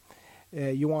XM.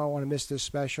 You won't want to miss this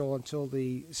special until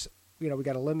we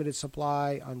got a limited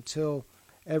supply until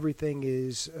everything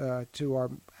is to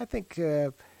our. I think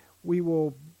we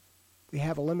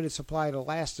have a limited supply to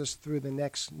last us through the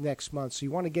next month. So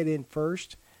you want to get in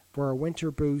first for our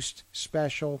Winter Boost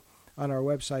special on our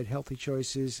website,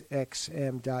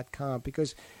 healthychoicesxm.com,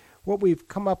 because what we've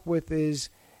come up with is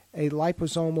a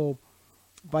liposomal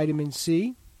vitamin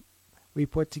C. We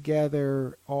put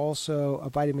together also a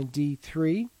vitamin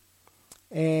D3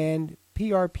 and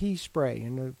PRP spray.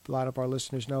 And a lot of our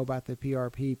listeners know about the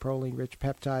PRP, proline-rich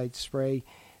peptide spray,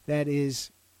 that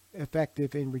is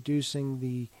effective in reducing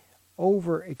the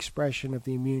overexpression of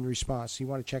the immune response. So you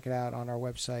want to check it out on our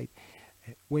website,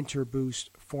 Winter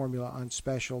Boost formula on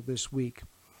special this week.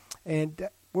 And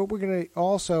what we're going to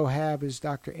also have is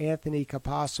Dr. Anthony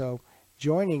Capasso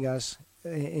joining us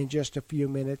in just a few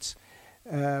minutes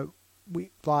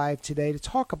live today to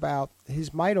talk about his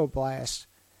MitoBlast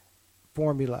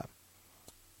formula.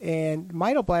 And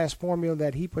MitoBlast formula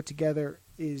that he put together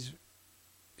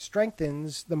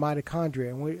strengthens the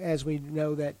mitochondria. And as we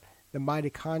know that the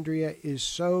mitochondria is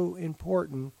so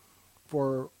important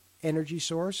for energy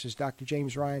source, as Dr.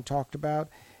 James Ryan talked about,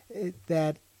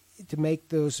 that to make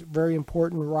those very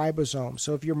important ribosomes.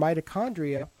 So if your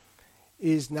mitochondria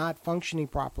is not functioning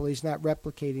properly, is not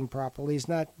replicating properly, is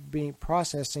not being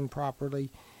processing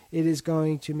properly, it is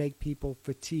going to make people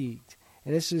fatigued.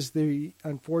 And this is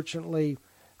unfortunately,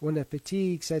 when the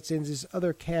fatigue sets in, this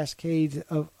other cascade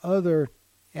of other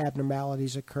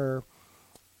abnormalities occur,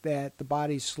 that the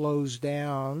body slows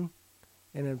down.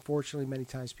 And unfortunately, many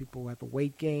times people have a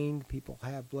weight gain, people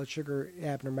have blood sugar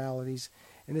abnormalities,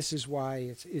 and this is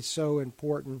why it's so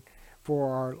important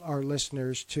for our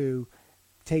listeners to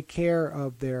take care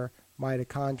of their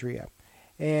mitochondria.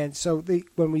 And so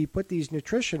when we put these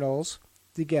nutritionals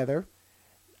together,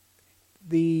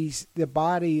 the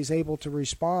body is able to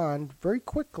respond very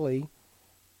quickly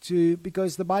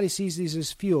because the body sees these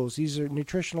as fuels. These are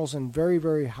nutritionals in very,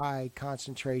 very high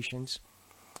concentrations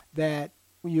that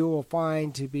you will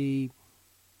find to be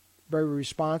very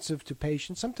responsive to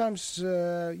patients. Sometimes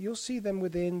you'll see them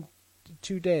within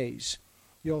 2 days.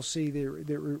 You'll see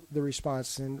the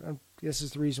response, and this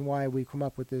is the reason why we come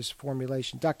up with this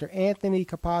formulation. Dr. Anthony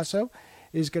Capasso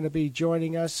is going to be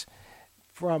joining us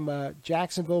from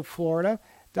Jacksonville, Florida.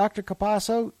 Dr.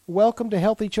 Capasso, welcome to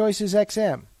Healthy Choices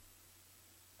XM.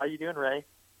 How you doing, Ray?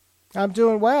 I'm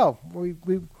doing well.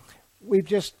 We've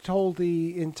just told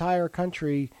the entire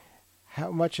country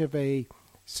how much of a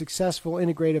successful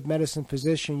integrative medicine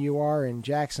physician you are in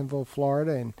Jacksonville,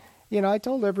 Florida. And, I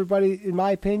told everybody, in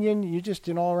my opinion, you're just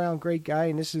an all-around great guy.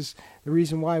 And this is the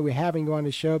reason why we're having you on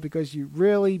the show, because you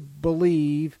really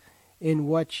believe in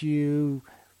what you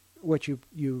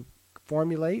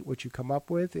formulate, what you come up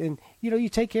with, and you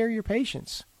take care of your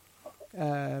patients.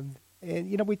 And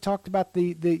we talked about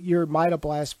your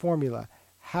Mitoblast formula,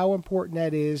 how important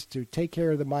that is to take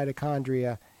care of the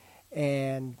mitochondria,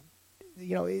 and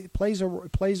it plays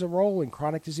a role in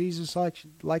chronic diseases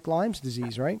like Lyme's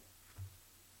disease, right?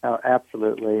 Oh,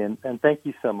 absolutely, and thank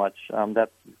you so much.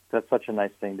 That's such a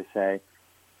nice thing to say.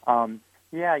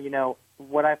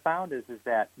 What I found is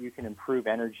that you can improve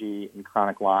energy in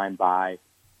chronic Lyme by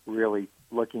really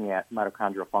looking at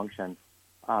mitochondrial function,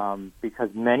 because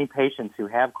many patients who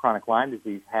have chronic Lyme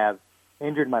disease have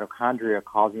injured mitochondria,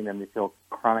 causing them to feel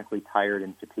chronically tired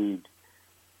and fatigued.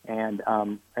 And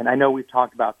I know we've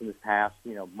talked about in this past,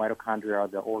 mitochondria are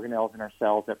the organelles in our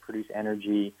cells that produce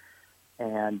energy,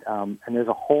 and there's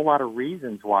a whole lot of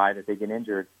reasons why that they get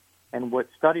injured. And what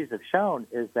studies have shown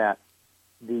is that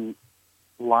the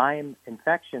Lyme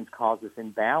infections cause this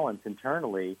imbalance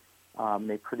internally.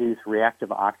 They produce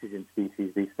reactive oxygen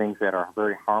species, these things that are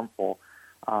very harmful,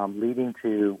 leading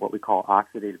to what we call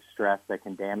oxidative stress that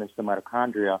can damage the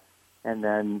mitochondria, and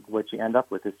then what you end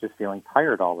up with is just feeling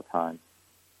tired all the time.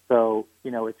 So,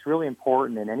 it's really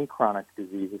important in any chronic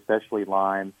disease, especially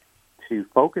Lyme, to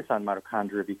focus on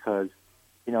mitochondria because,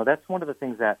 that's one of the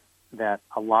things that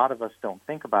a lot of us don't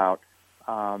think about.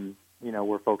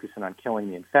 We're focusing on killing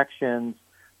the infections,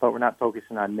 but we're not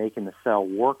focusing on making the cell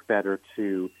work better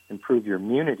to improve your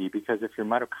immunity, because if your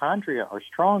mitochondria are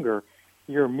stronger,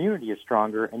 your immunity is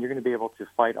stronger, and you're going to be able to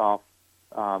fight off,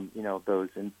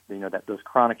 those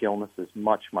chronic illnesses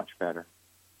much, much better.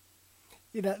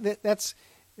 That's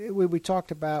we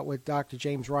talked about with Dr.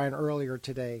 James Ryan earlier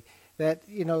today, that,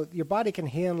 your body can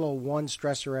handle one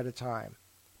stressor at a time.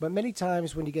 But many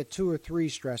times when you get 2 or 3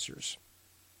 stressors,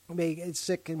 you may get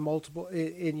sick in multiple,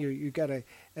 and you got a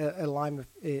Lyme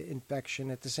infection.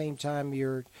 At the same time,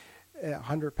 you're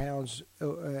 100 pounds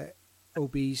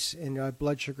obese and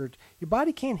blood sugar. Your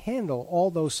body can't handle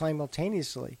all those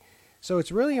simultaneously. So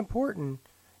it's really important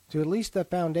to at least the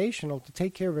foundational to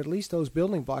take care of at least those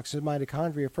building blocks of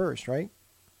mitochondria first, right?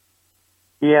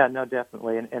 Yeah, no,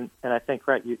 definitely. And I think,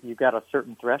 right, you've got a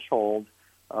certain threshold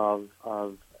of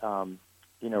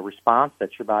response that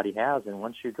your body has, and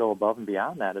once you go above and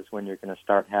beyond that is when you're going to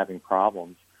start having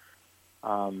problems.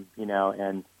 And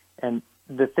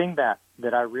the thing that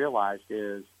I realized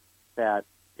is that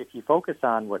if you focus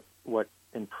on what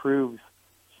improves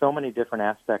so many different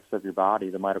aspects of your body,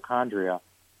 the mitochondria,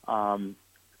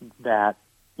 that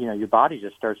your body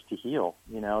just starts to heal.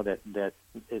 That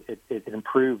it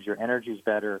improves, your energy's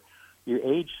better, you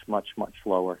age much, much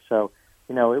slower. So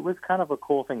it was kind of a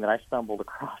cool thing that I stumbled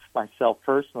across myself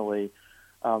personally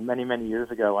many, many years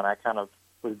ago when I kind of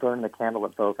was burning the candle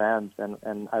at both ends,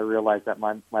 and I realized that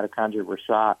my mitochondria were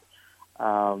shot,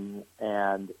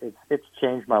 and it's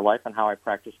changed my life and how I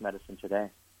practice medicine today.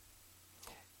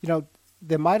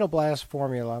 The Mitoblast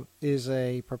formula is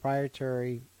a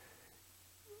proprietary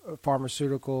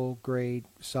pharmaceutical grade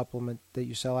supplement that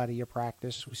you sell out of your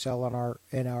practice. We sell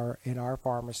in our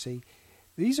pharmacy.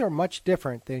 These are much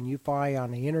different than you find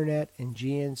on the internet and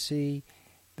GNC.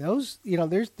 Those,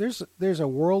 there's a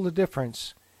world of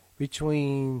difference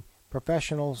between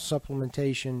professional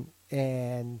supplementation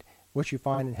and what you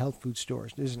find in health food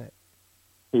stores, isn't it?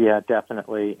 Yeah,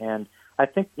 definitely. And I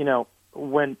think,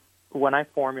 when I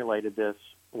formulated this,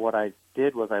 what I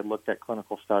did was I looked at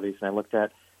clinical studies, and I looked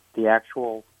at the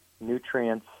actual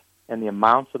nutrients and the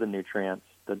amounts of the nutrients,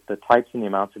 the types and the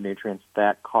amounts of nutrients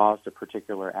that caused a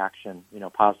particular action,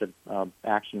 positive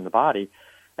action in the body.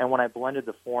 And when I blended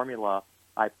the formula,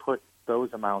 I put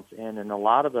those amounts in, and a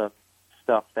lot of the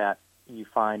stuff that you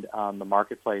find on the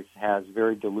marketplace has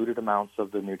very diluted amounts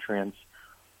of the nutrients,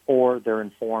 or they're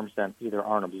in forms that either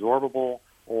aren't absorbable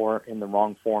or in the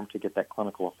wrong form to get that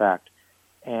clinical effect.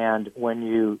 And when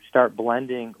you start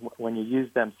blending, when you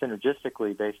use them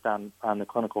synergistically based on the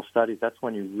clinical studies, that's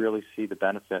when you really see the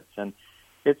benefits. And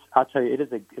I'll tell you,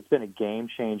 it's been a game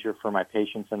changer for my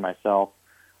patients and myself,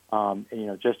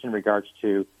 just in regards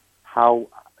to how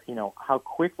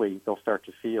quickly they'll start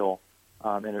to feel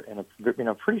in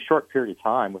a pretty short period of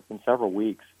time, within several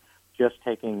weeks, just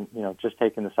taking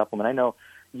the supplement. I know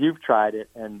you've tried it,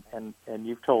 and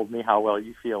you've told me how well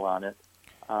you feel on it.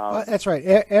 That's right.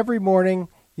 Every morning,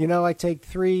 I take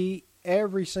 3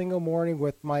 every single morning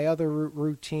with my other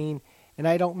routine, and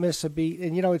I don't miss a beat.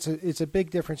 And it's a big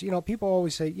difference. People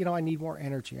always say, I need more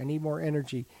energy. I need more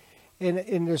energy,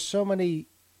 and there's so many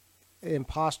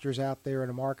imposters out there in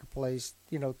the marketplace.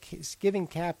 Giving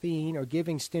caffeine or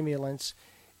giving stimulants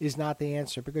is not the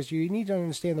answer, because you need to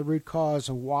understand the root cause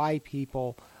of why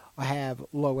people have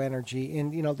low energy,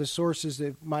 and the sources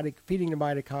that feeding the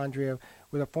mitochondria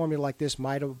with a formula like this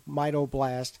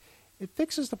Mitoblast it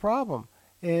fixes the problem.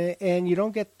 And you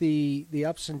don't get the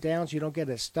ups and downs. You don't get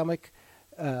a stomach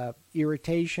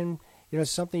irritation.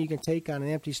 Something you can take on an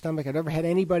empty stomach. I've never had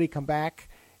anybody come back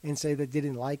and say they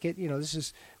didn't like it. This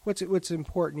is what's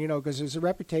important, because there's a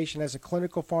reputation as a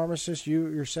clinical pharmacist, you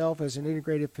yourself as an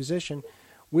integrative physician.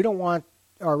 We don't want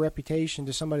our reputation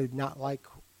to somebody not like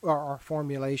our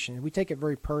formulation. We take it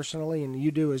very personally, and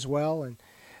you do as well. And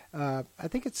I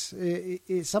think it's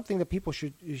something that people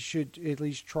should at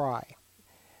least try.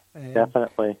 And,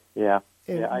 definitely, yeah.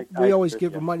 And we always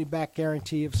give a money-back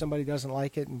guarantee if somebody doesn't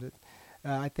like it, and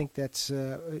I think that's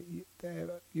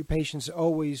your patients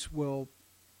always will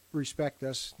respect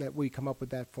us that we come up with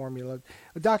that formula.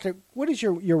 Doctor, what is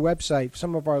your website?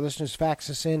 Some of our listeners fax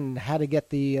us in how to get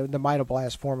the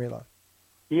MitoBlast formula.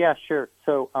 Yeah, sure.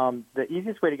 So the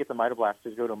easiest way to get the MitoBlast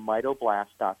is go to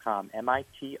mitoblast.com,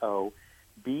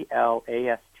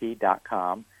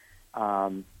 MITOBLAST.com.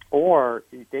 Or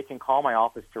they can call my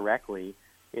office directly.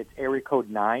 It's area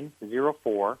code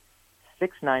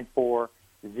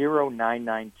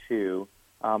 904-694-0992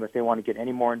 if they want to get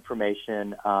any more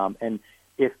information. And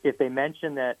if they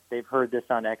mention that they've heard this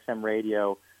on XM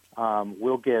Radio,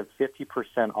 we'll give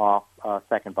 50% off a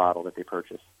second bottle that they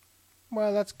purchase.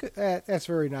 Well, that's good. That's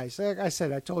very nice. Like I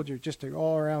said, I told you, just an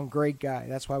all-around great guy.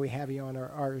 That's why we have you on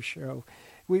our show.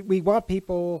 We want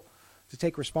people to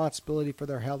take responsibility for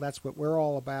their health. That's what we're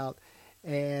all about.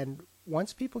 And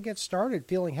once people get started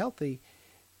feeling healthy,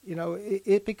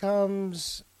 it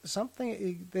becomes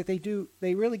something that they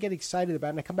really get excited about,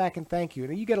 and they come back and thank you.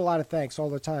 And you get a lot of thanks all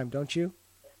the time, don't you?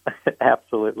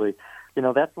 Absolutely.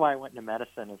 That's why I went into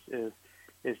medicine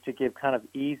is to give kind of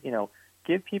ease,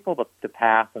 give people the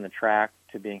path and the track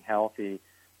to being healthy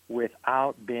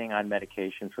without being on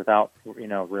medications, without,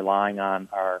 relying on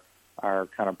our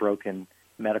kind of broken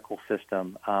medical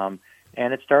system.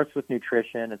 And it starts with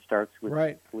nutrition. It starts with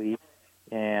sleep.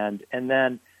 And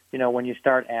then, when you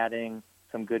start adding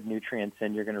some good nutrients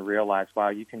in, you're going to realize, wow,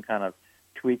 you can kind of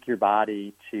tweak your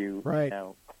body to,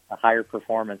 a higher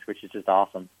performance, which is just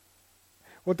awesome.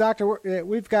 Well, Doctor,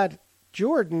 we've got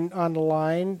Jordan on the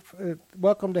line.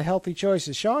 Welcome to Healthy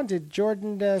Choices. Sean, did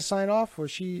Jordan sign off? Or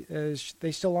is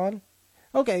they still on?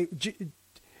 Okay.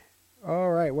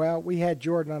 All right. Well, we had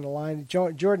Jordan on the line.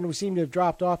 Jordan, we seem to have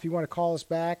dropped off. You want to call us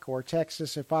back or text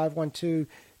us at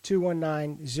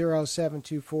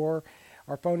 512-219-0724.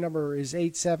 Our phone number is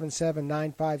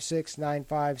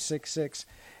 877-956-9566.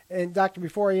 And, Doctor,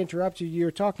 before I interrupt you, you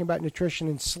were talking about nutrition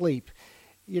and sleep.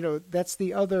 That's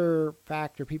the other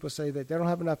factor. People say that they don't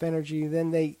have enough energy.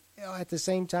 Then they, at the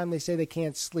same time, they say they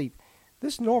can't sleep.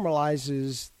 This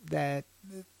normalizes the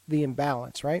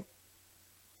imbalance, right?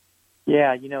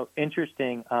 Yeah,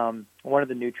 interesting. One of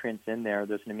the nutrients in there's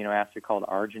an amino acid called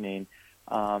arginine,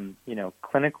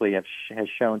 clinically has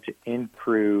shown to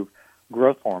improve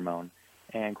growth hormone.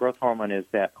 And growth hormone is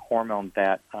that hormone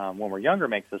that when we're younger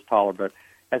makes us taller, but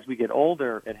as we get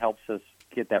older, it helps us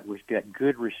get that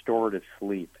good restorative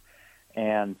sleep.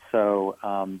 And so,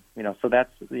 so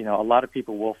that's, a lot of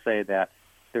people will say that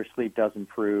their sleep does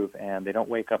improve and they don't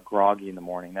wake up groggy in the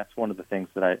morning. That's one of the things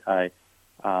that I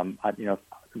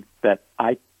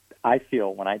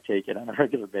feel when I take it on a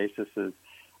regular basis is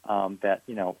that,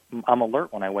 I'm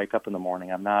alert when I wake up in the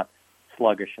morning. I'm not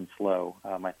sluggish and slow.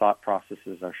 My thought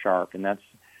processes are sharp, and that's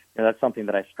something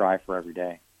that I strive for every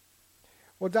day.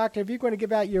 Well, Doctor, if you're going to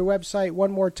give out your website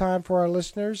one more time for our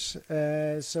listeners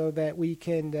so that we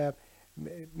can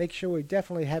make sure we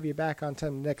definitely have you back on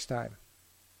time next time.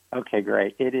 Okay,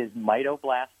 great. It is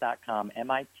mitoblast.com,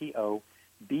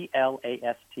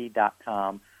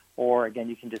 MITOBLAST.com. Or, again,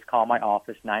 you can just call my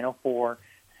office,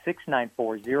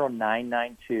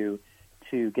 904-694-0992,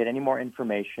 to get any more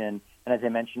information. And as I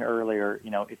mentioned earlier,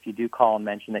 if you do call and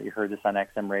mention that you heard this on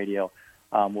XM Radio,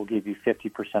 we'll give you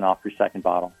 50% off your second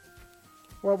bottle.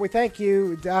 Well, we thank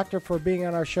you, Doctor, for being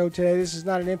on our show today. This is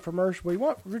not an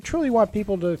infomercial. We truly want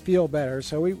people to feel better.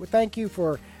 So we thank you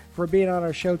for being on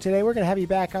our show today. We're going to have you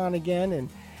back on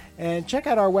again. And check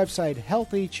out our website,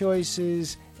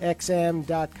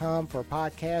 healthychoicesxm.com, for a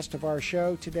podcast of our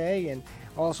show today. And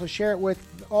also share it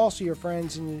with also your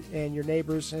friends and your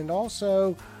neighbors, and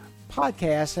also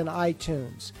podcasts and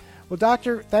iTunes. Well,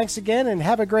 Doctor, thanks again, and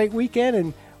have a great weekend,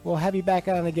 and we'll have you back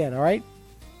on again, all right?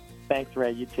 Thanks,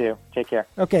 Ray. You too. Take care.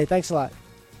 Okay, thanks a lot.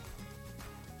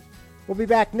 We'll be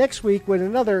back next week with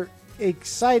another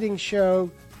exciting show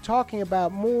talking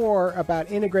about more about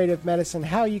integrative medicine,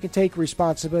 how you can take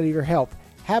responsibility of your health.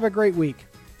 Have a great week.